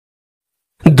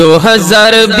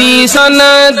2020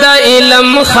 سنه د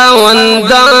علم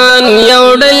خوندان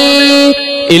یوډل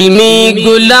علمی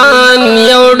ګلان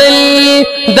یوډل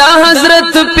دا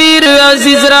حضرت پیر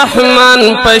عزیزالرحمن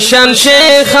پشان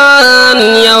شیخان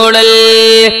یوډل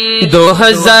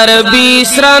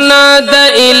 2020 سنه د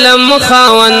علم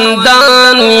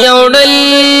خوندان یوډل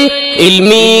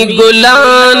علمی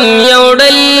ګلان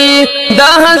یوډل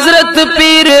دا حضرت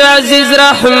پیر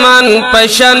عزیزالرحمن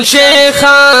پشان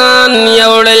شیخان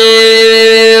یوډل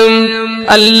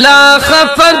الله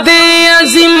خفد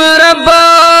عظیم ربا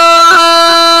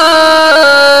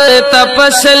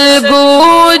تپسل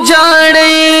گو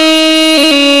جاڑی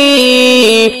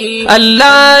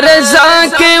اللہ رضا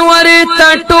کے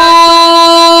ورطا ٹول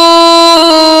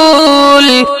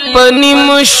پنی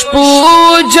مشپو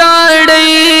جاڑی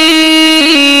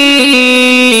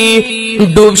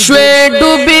ڈوب شوے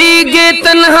ڈوبی گے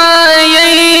تنہائی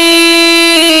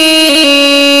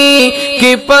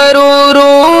کہ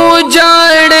پرورو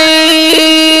جاڑی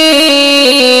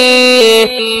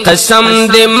قسم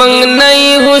دے منگ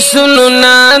نئی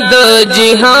حسننا د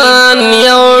جہان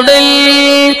یوڈل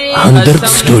ہمدرد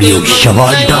سٹوڈیو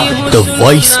شواڈا the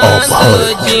voice of her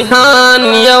جہان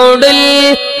یوڈل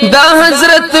دا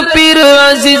حضرت پیر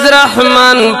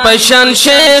عزیزالرحمن پشان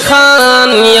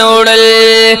شیخان یوڈل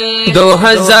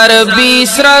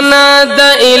 2020 رانا دا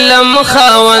علم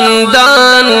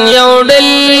خوندان یوڈل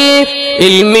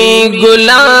علمی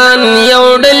گلان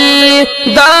یوڈل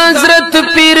دا حضرت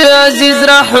پیر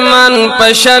عزیزالرحمن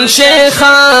پشان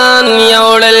شیخان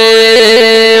یوڈل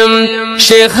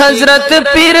شیخ حضرت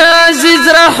پیر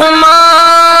عزیزالرحمن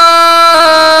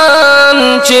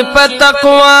چی پا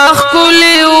تقوی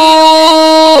خلیو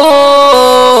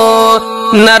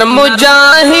نر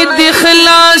مجاہد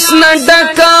اخلاص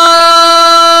نڈکائے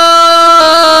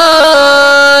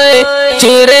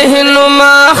چی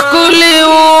رہنما خلیو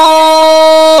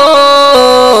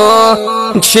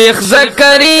شیخ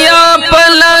زکریا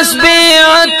پلس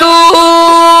بیعتو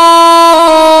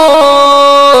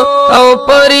او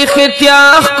پر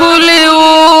اختیاخ کلیو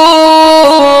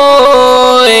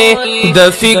د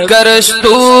فکر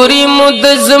ستوری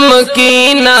مدزم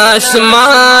کی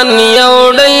ناسمان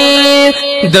یوڈل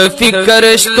د فکر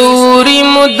ستوری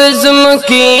مدزم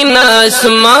کی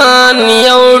ناسمان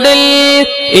یوڈل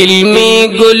علمی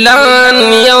گلان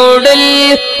یوڈل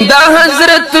دا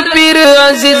حضرت پیر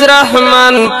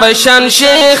عزیزالرحمن پشان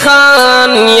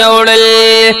شیخان یوڈل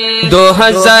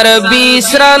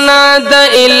 2020 رانا دا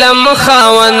علم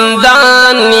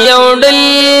خوندان یوڈل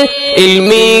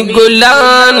علمی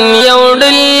گلان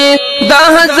یوڈل دا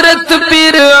حضرت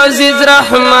پیر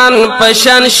عزیزالرحمن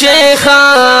پشان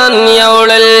شیخان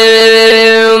یوڈل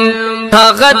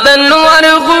آغا دنور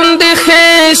غند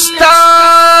خیستا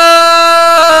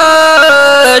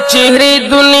چہرے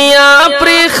دنیا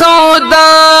پری خودا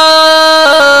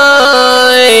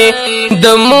د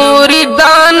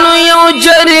موریدانو یو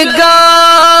جرگا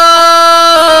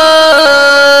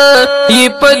یہ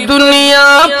پا دنیا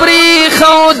پری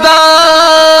خودا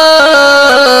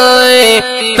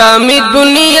تامی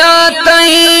دنیا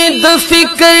تاید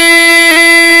فکر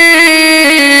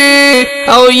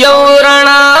او یو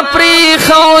رنا پری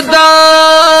خودا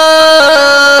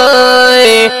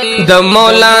د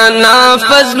مولانا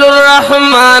فضل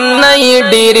الرحمن نئی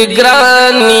ڈیر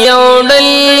گران یوڈل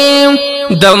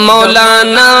د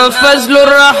مولانا فضل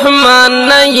الرحمن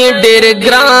نئی ڈیر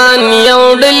گران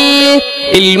یوڈل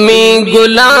علمی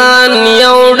گلان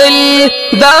یوڈل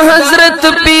دا حضرت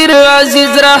پیر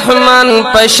عزیزالرحمن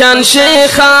پشان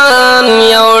شیخان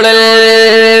یوڈل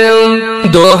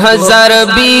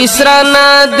 2020 رانا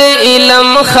د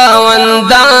علم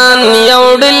خوندان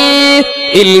یوڈل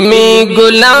علمی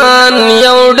گلان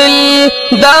یوڈل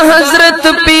دا حضرت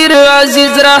پیر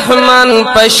عزیزالرحمن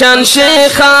پشان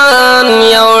شیخان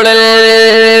یوڈل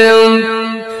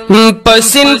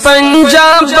پسن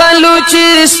پنجاب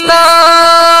بلوچستان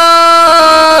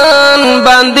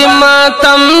باندې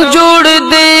ماتم جوړ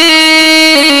دی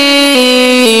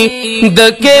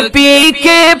دکے پی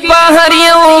کے پہر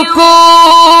یو کور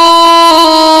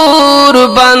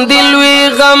باندې لوی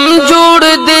غم جوړ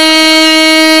دی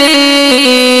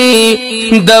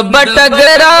د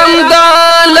بټګرام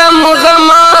دالم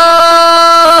غما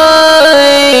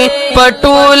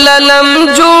پټول لم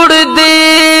جوړ دی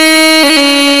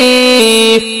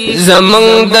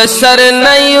زمنگ د سر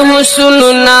نئی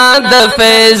حسننا د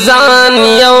فیضان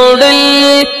یوڈل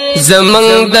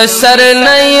زمنگ د سر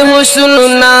نئی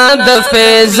حسننا د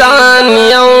فیضان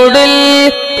یوڑل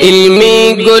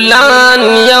علمی گلان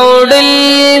یوڑل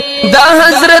دا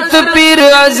حضرت پیر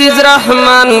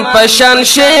عزیزالرحمن پشان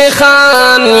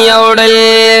شیخان یوڑل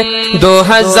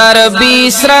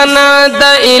 2020 رانا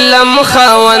دا علم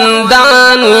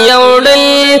خواندان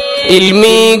یوڑل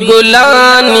علمی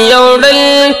گلان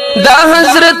یوڑل دا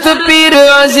حضرت پیر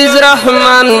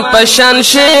عزیزالرحمن پشان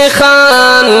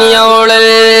شیخان یوڑل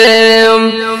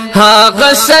هاغ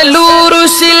سلور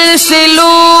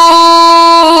سلسلو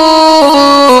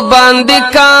باندې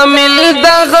کامل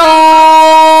دغو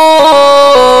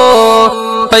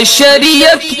په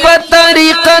شریعت په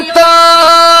طریقت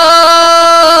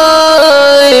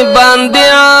باندې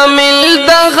عامل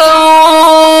دغو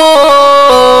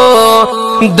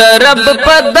د رب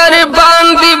په در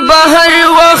باندې بهر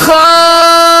وخا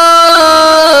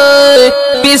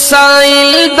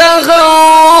پسایل دغو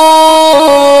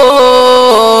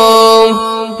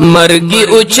مرگی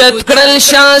اوچت کرل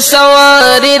شاہ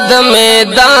سواری د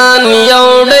میدان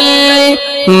یوڑل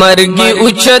مرگی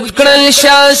اوچت کرل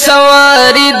شاہ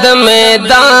سواری د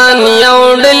میدان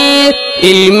یوڑل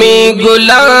علمی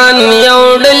گلان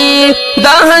یوڑل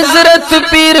دا حضرت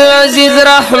پیر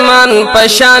عزیزالرحمن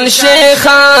پشان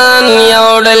شیخان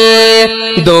یوڑل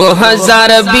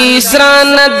 2020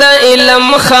 ران د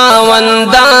علم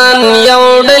خواندان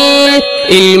یوڑل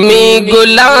علمی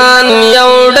گلان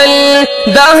یوڑل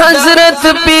دا حضرت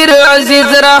پیر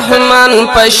عزیزالرحمن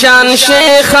پشان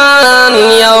شیخان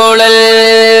یوڑل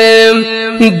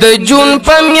د جون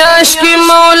پمیاش کی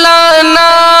مولانا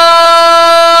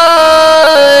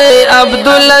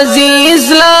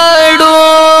عبدالعزیز لاڑو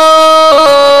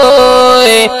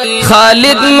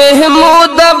خالد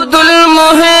محمود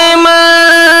عبدالمحمد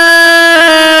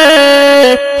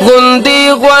غندی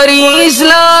غریز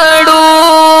لاڑو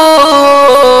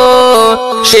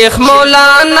شیخ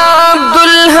مولانا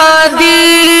عبدالہادی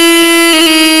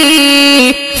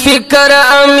فکر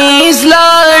امیز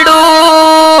لاڑو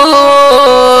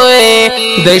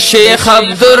د شیخ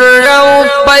عبدالرؤف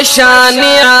پشان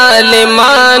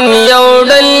عالمان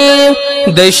یوڑل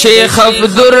د شیخ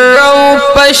عبدالرؤف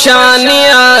پشان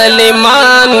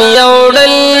عالمان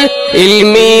یوڑل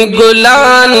علمی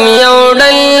گلان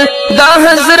یوڑل دا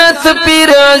حضرت پیر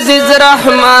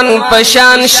عزیزالرحمن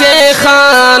پشان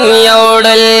شیخان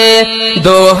یوڑل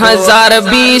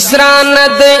 2020 ران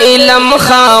د علم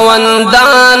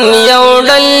خواندان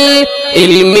یوڑل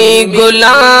علمی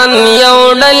گلان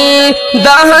یوڑل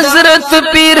دا حضرت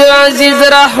پیر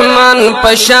عزیزالرحمن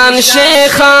پشان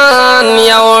شیخان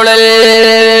یوڑل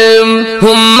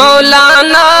هم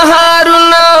مولانا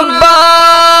هارون عباس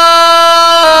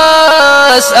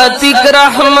عتیق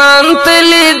رحمان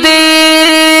تلی دی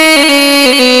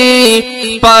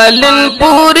پالن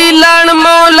پوری لڑ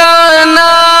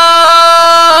مولانا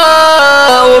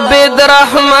عبید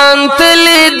رحمان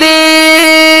تلی دی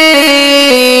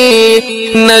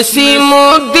نسیم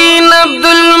الدین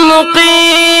عبدالمقیم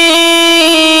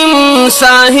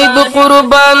صاحب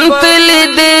قربان تلی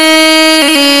دی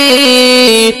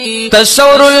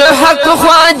تصور الحق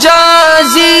خواجہ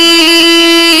عزیز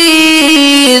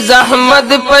احمد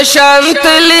پشان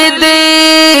تلی دی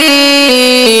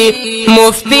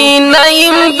مفتی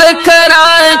نعیم د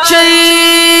کراچی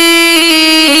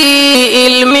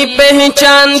علمی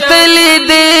پہچان تلی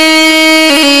دی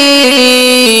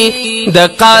د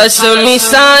قاسمی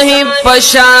صاحب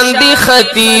پشان دی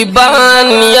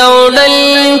خطیبان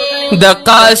یوڑل د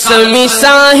قاسمی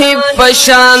صاحب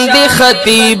پشان دی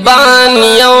خطیبان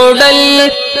یوڑل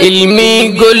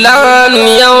علمی گلان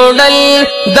یوڑل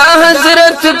دا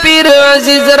حضرت پیر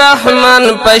عزیزالرحمن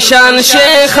پشان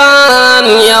شیخان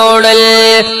یوڑل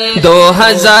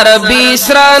 2020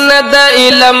 ران د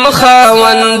علم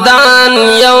خواندان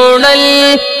یوڑل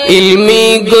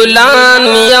علمی گلان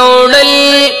یوڑل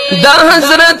دا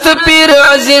حضرت پیر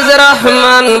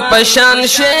عزیزالرحمن پشان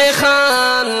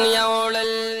شیخان یوڑل